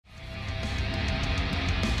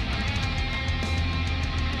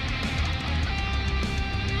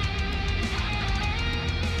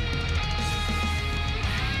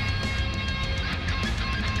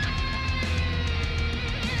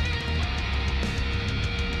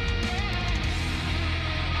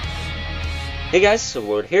Hey guys,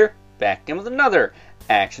 Silverlord here, back again with another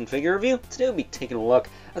action figure review. Today we'll be taking a look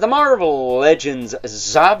at the Marvel Legends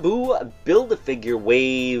Zabu Build-A-Figure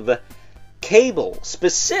Wave Cable,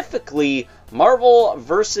 specifically Marvel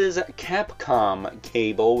vs. Capcom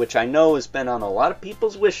Cable, which I know has been on a lot of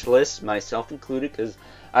people's wish lists, myself included, because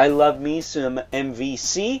I love me some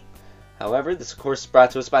MVC. However, this of course is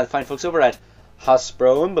brought to us by the fine folks over at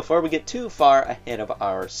Hasbro, and before we get too far ahead of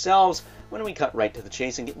ourselves, why don't we cut right to the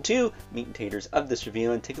chase and get into meat and taters of this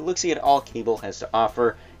review and take a look-see at all Cable has to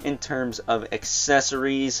offer in terms of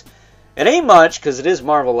accessories. It ain't much, because it is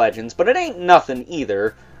Marvel Legends, but it ain't nothing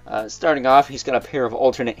either. Starting off, he's got a pair of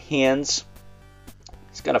alternate hands.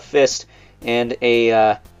 He's got a fist and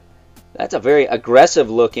a, that's a very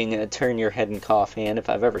aggressive-looking turn-your-head-and-cough hand, if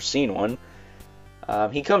I've ever seen one.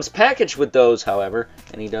 He comes packaged with those, however,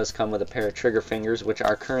 and he does come with a pair of trigger fingers, which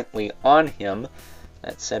are currently on him.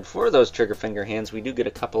 That said, for those trigger finger hands, we do get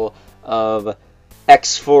a couple of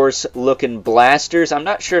X-Force looking blasters. I'm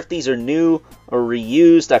not sure if these are new or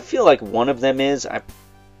reused. I feel like one of them is. I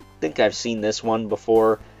think I've seen this one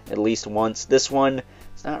before at least once. This one,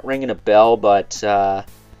 it's not ringing a bell, but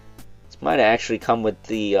this might actually come with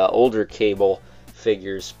the older Cable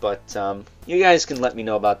figures. But you guys can let me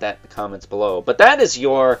know about that in the comments below. But that is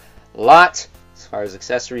your lot as far as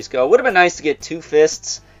accessories go. Would have been nice to get two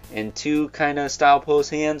fists and two kind of style pose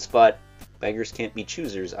hands, but beggars can't be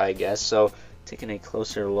choosers, I guess. So taking a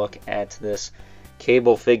closer look at this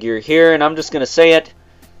Cable figure here, and I'm just going to say it,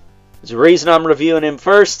 there's a reason I'm reviewing him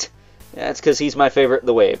first. That's because he's my favorite of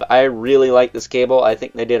the wave. I really like this Cable. I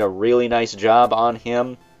think they did a really nice job on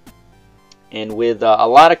him, and with a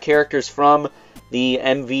lot of characters from the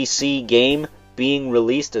MVC game being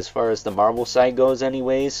released, as far as the Marvel side goes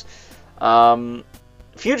anyways,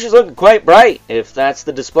 future's looking quite bright, if that's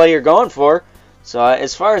the display you're going for. So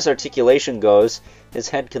as far as articulation goes, his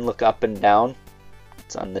head can look up and down.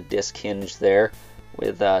 It's on the disc hinge there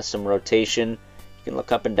with some rotation. You can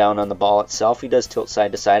look up and down on the ball itself. He does tilt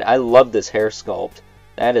side to side. I love this hair sculpt.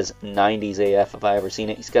 That is 90s AF if I ever seen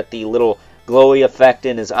it. He's got the little glowy effect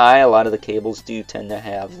in his eye. A lot of the Cables do tend to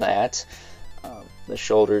have that. The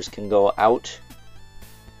shoulders can go out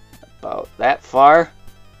about that far.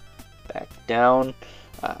 Back down.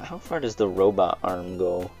 How far does the robot arm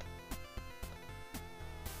go?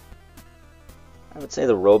 I would say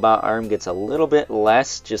the robot arm gets a little bit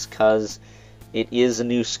less just because it is a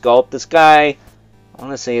new sculpt. This guy, I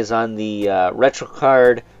want to say, is on the retro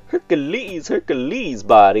card Hercules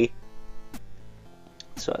body.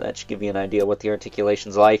 So that should give you an idea what the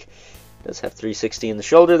articulation's like. Does have 360 in the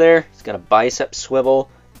shoulder there. He's got a bicep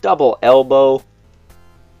swivel, double elbow.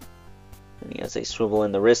 And he has a swivel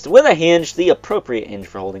in the wrist with a hinge, the appropriate hinge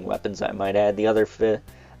for holding weapons, I might add. The other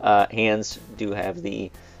hands do have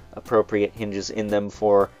the appropriate hinges in them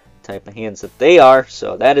for the type of hands that they are,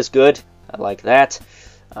 so that is good. I like that.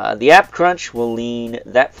 The app crunch will lean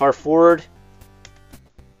that far forward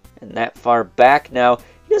and that far back. Now,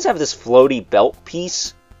 he does have this floaty belt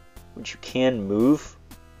piece, which you can move,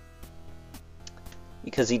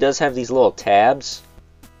 because he does have these little tabs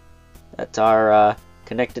that are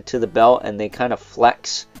connected to the belt, and they kind of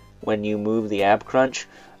flex when you move the ab crunch.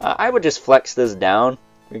 I would just flex this down.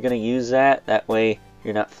 You're going to use that. That way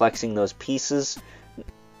you're not flexing those pieces.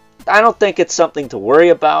 I don't think it's something to worry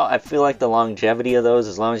about. I feel like the longevity of those,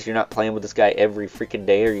 as long as you're not playing with this guy every freaking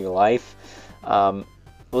day of your life,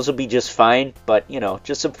 those will be just fine. But, you know,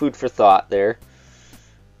 just some food for thought there.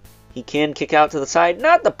 He can kick out to the side.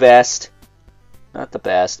 Not the best. Not the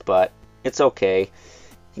best, but it's okay.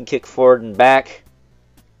 He can kick forward and back.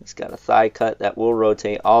 He's got a thigh cut that will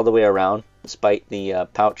rotate all the way around, despite the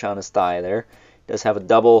pouch on his thigh there. He does have a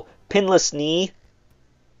double pinless knee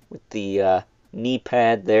with the knee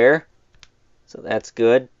pad there, so that's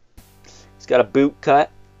good. He's got a boot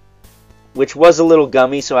cut, which was a little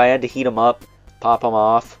gummy, so I had to heat him up, pop him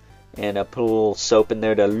off, and put a little soap in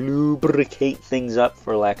there to lubricate things up,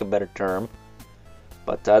 for lack of a better term.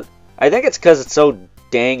 But I think it's because it's so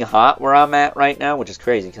dang hot where I'm at right now, which is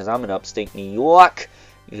crazy because I'm in upstate New York.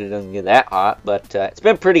 Usually doesn't get that hot, but it's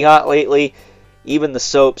been pretty hot lately. Even the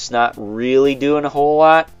soap's not really doing a whole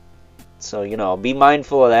lot. So, you know, be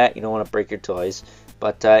mindful of that. You don't want to break your toys.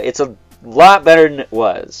 But it's a lot better than it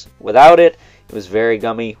was. Without it, it was very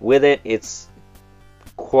gummy. With it, it's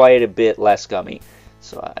quite a bit less gummy.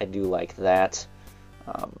 So I do like that.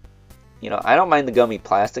 You know, I don't mind the gummy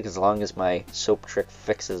plastic as long as my soap trick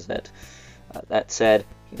fixes it. That said,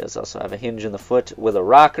 he does also have a hinge in the foot with a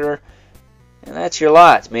rocker. And that's your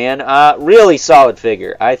lot, man. Really solid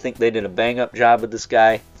figure. I think they did a bang-up job with this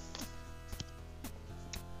guy.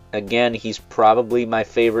 Again, he's probably my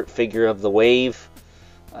favorite figure of the wave.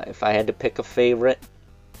 If I had to pick a favorite,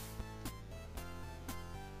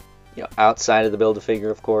 outside of the Build-A-Figure,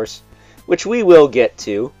 of course, which we will get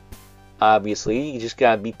to. Obviously, you just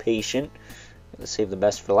gotta be patient. Gotta save the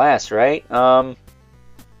best for last, right? But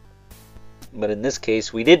in this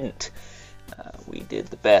case, we didn't. We did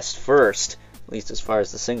the best first, at least as far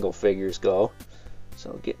as the single figures go.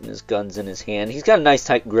 So getting his guns in his hand. He's got a nice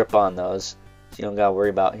tight grip on those, so you don't gotta worry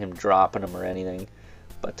about him dropping them or anything.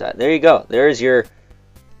 But there you go. There's your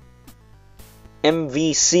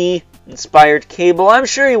MVC inspired Cable. I'm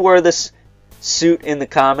sure he wore this suit in the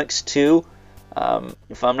comics too.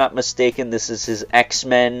 If I'm not mistaken, this is his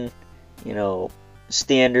X-Men,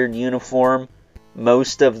 standard uniform.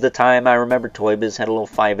 Most of the time, I remember Toy Biz had a little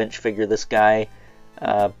 5-inch figure of this guy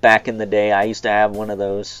back in the day. I used to have one of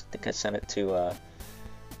those. I think I sent it to a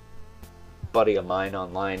buddy of mine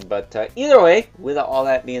online. But either way, with all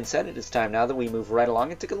that being said, it is time now that we move right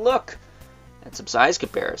along and take a look at some size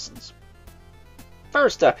comparisons.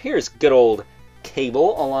 First up, here's good old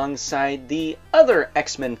Cable alongside the other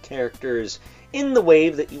X-Men characters in the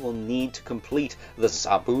wave that you will need to complete the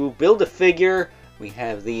Zabu Build-A-Figure. We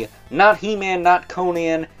have the not He-Man, not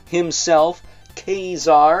Conan himself,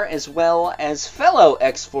 Kazar, as well as fellow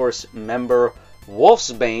X-Force member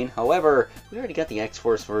Wolfsbane. However, we already got the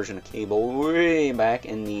X-Force version of Cable way back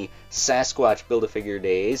in the Sasquatch Build-A-Figure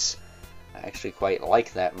days. I actually quite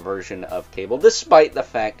like that version of Cable, despite the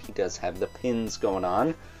fact he does have the pins going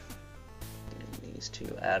on. Get these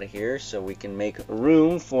two out of here so we can make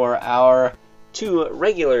room for our two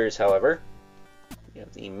regulars, however. We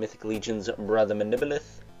have the Mythic Legion's Brother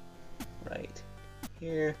Manibulith right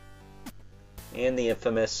here. And the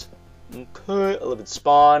infamous Eleven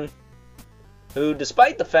Spawn, who,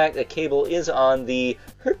 despite the fact that Cable is on the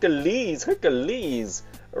Hercules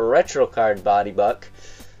retro card body buck,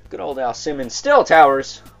 good old Al Simmons still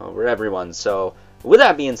towers over everyone. So, with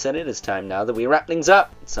that being said, it is time now that we wrap things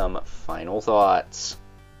up with some final thoughts.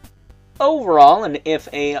 Overall, and if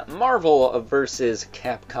a Marvel vs.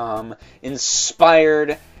 Capcom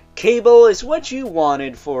inspired Cable is what you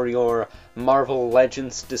wanted for your Marvel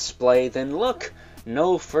Legends display, then look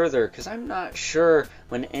no further, because I'm not sure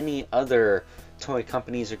when any other toy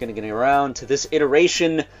companies are going to get around to this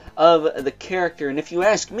iteration of the character. And if you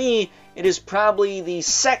ask me, it is probably the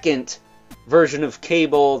second version of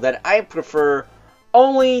Cable that I prefer,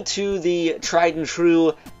 only to the tried and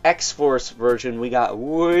true X-Force version we got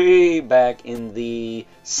way back in the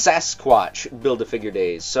Sasquatch Build-A-Figure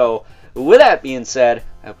days. So, with that being said,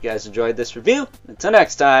 I hope you guys enjoyed this review. Until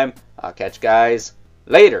next time, I'll catch you guys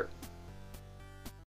later.